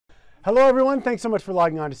Hello, everyone. Thanks so much for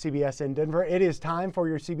logging on to CBSN Denver. It is time for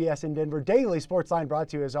your CBSN Denver Daily Sports Line, brought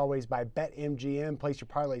to you, as always, by BetMGM. Place your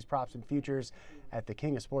parlays, props, and futures at the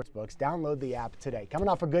king of sportsbooks. Download the app today. Coming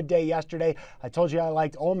off a good day yesterday, I told you I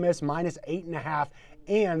liked Ole Miss minus 8.5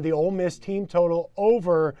 and the Ole Miss team total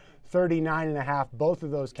over 39.5. Both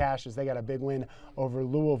of those cashes. They got a big win over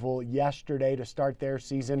Louisville yesterday to start their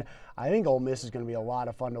season. I think Ole Miss is going to be a lot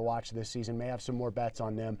of fun to watch this season. May have some more bets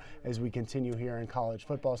on them as we continue here in college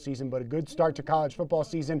football season. But a good start to college football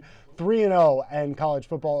season. 3-0 and college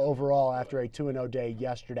football overall after a 2-0 day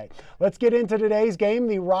yesterday. Let's get into today's game.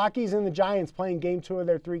 The Rockies and the Giants playing game 2 of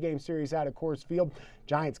their 3-game series out at Coors Field.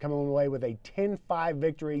 Giants coming away with a 10-5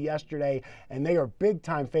 victory yesterday, and they are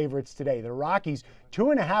big-time favorites today. The Rockies,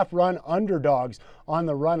 2.5-run underdogs on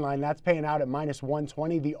the run line. That's paying out at minus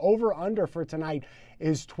 120. The over-under for tonight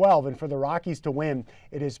is 12, and for the Rockies to win,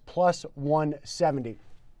 it is plus 170.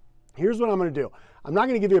 Here's what I'm going to do. I'm not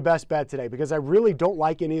going to give you a best bet today because I really don't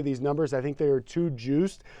like any of these numbers. I think they are too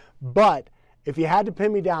juiced, but if you had to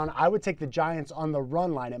pin me down, I would take the Giants on the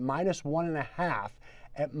run line at minus 1.5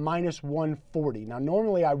 at minus 140. Now,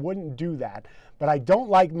 normally I wouldn't do that, but I don't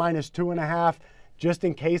like minus 2.5 just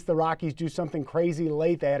in case the Rockies do something crazy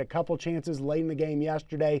late. They had a couple chances late in the game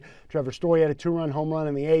yesterday. Trevor Story had a 2-run home run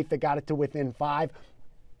in the 8th that got it to within 5.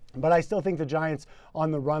 But I still think the Giants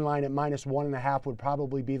on the run line at minus 1.5 would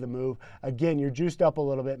probably be the move. Again, you're juiced up a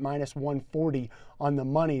little bit, minus 140 on the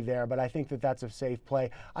money there, but I think that that's a safe play.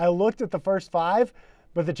 I looked at the first 5,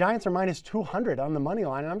 but the Giants are minus 200 on the money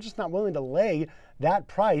line, and I'm just not willing to lay that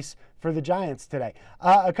price for the Giants today.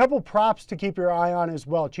 A couple props to keep your eye on as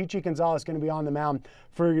well. Chichi Gonzalez is going to be on the mound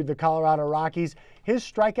for the Colorado Rockies. His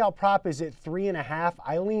strikeout prop is at 3.5.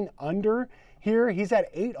 I lean under here. He's had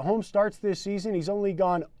 8 home starts this season. He's only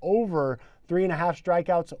gone over 3.5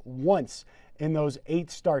 strikeouts once in those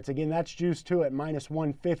 8 starts. Again, that's juiced too at minus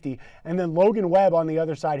 150. And then Logan Webb on the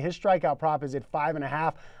other side, his strikeout prop is at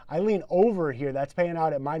 5.5. I lean over here. That's paying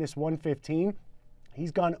out at minus 115.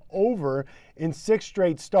 He's gone over in 6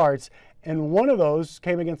 straight starts, and one of those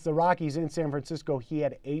came against the Rockies in San Francisco. He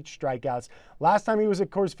had 8 strikeouts. Last time he was at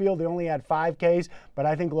Coors Field, he only had 5 Ks, but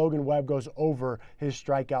I think Logan Webb goes over his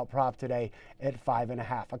strikeout prop today at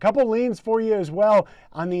 5.5. A couple leans for you as well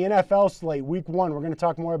on the NFL slate. Week 1, we're going to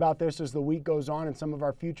talk more about this as the week goes on in some of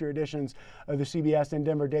our future editions of the CBSN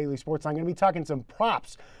Denver Daily Sports. I'm going to be talking some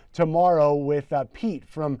props tomorrow with Pete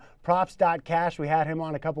from props.cash. We had him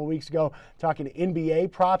on a couple weeks ago talking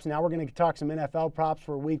NBA props. Now we're going to talk some NFL props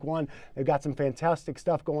for week 1. They've got some fantastic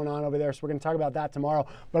stuff going on over there, so we're going to talk about that tomorrow.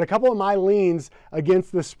 But a couple of my leans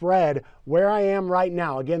against the spread, where I am right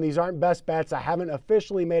now. Again, these aren't best bets. I haven't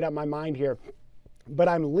officially made up my mind here, but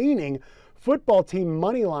I'm leaning football team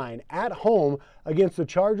money line at home against the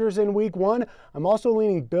Chargers in week 1. I'm also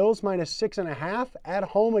leaning Bills minus 6.5 at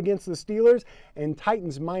home against the Steelers, and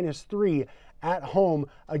Titans minus 3 at home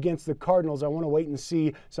against the Cardinals. I want to wait and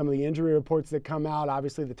see some of the injury reports that come out.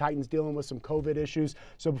 Obviously, the Titans dealing with some COVID issues.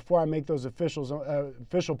 So before I make those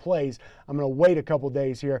official plays, I'm going to wait a couple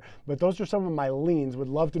days here. But those are some of my leans. Would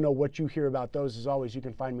love to know what you hear about those. As always, you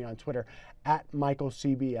can find me on Twitter at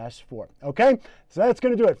MichaelCBS4. Okay, so that's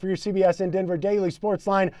going to do it for your CBSN Denver Daily Sports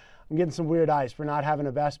Line. I'm getting some weird eyes for not having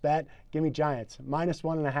a best bet. Give me Giants, minus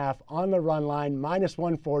 1.5 on the run line, minus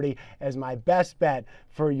 140 as my best bet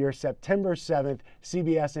for your September 7th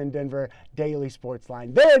CBSN Denver Daily Sports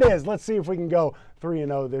Line. There it is. Let's see if we can go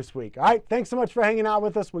 3-0 this week. All right, thanks so much for hanging out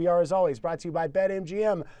with us. We are, as always, brought to you by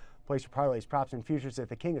BetMGM. Place your parlays, props, and futures at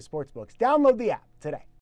the king of sportsbooks. Download the app today.